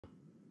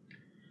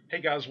Hey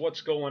guys,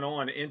 what's going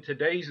on? In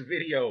today's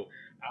video,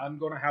 I'm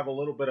going to have a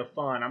little bit of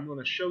fun. I'm going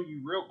to show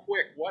you real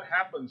quick what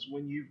happens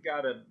when you've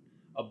got a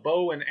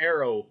bow and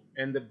arrow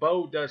and the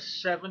bow does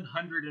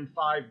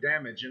 705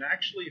 damage. And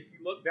actually, if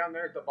you look down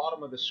there at the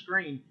bottom of the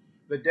screen,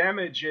 the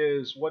damage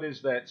is, what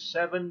is that,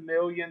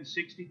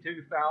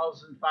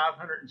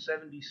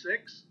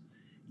 7,062,576?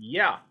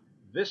 Yeah,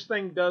 this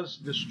thing does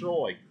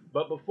destroy.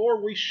 But before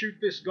we shoot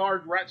this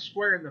guard right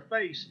square in the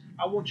face,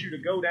 I want you to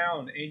go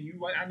down and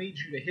I need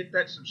you to hit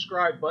that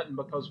subscribe button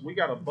because we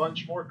got a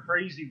bunch more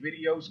crazy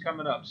videos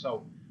coming up.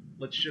 So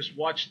let's just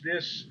watch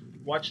this,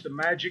 watch the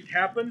magic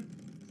happen.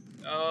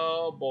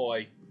 Oh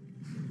boy.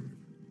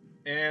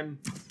 And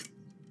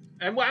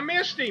I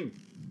missed him.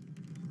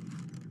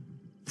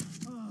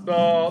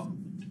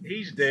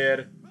 He's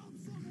dead.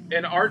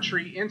 And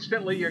archery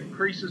instantly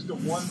increases to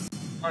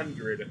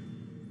 100.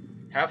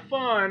 Have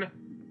fun.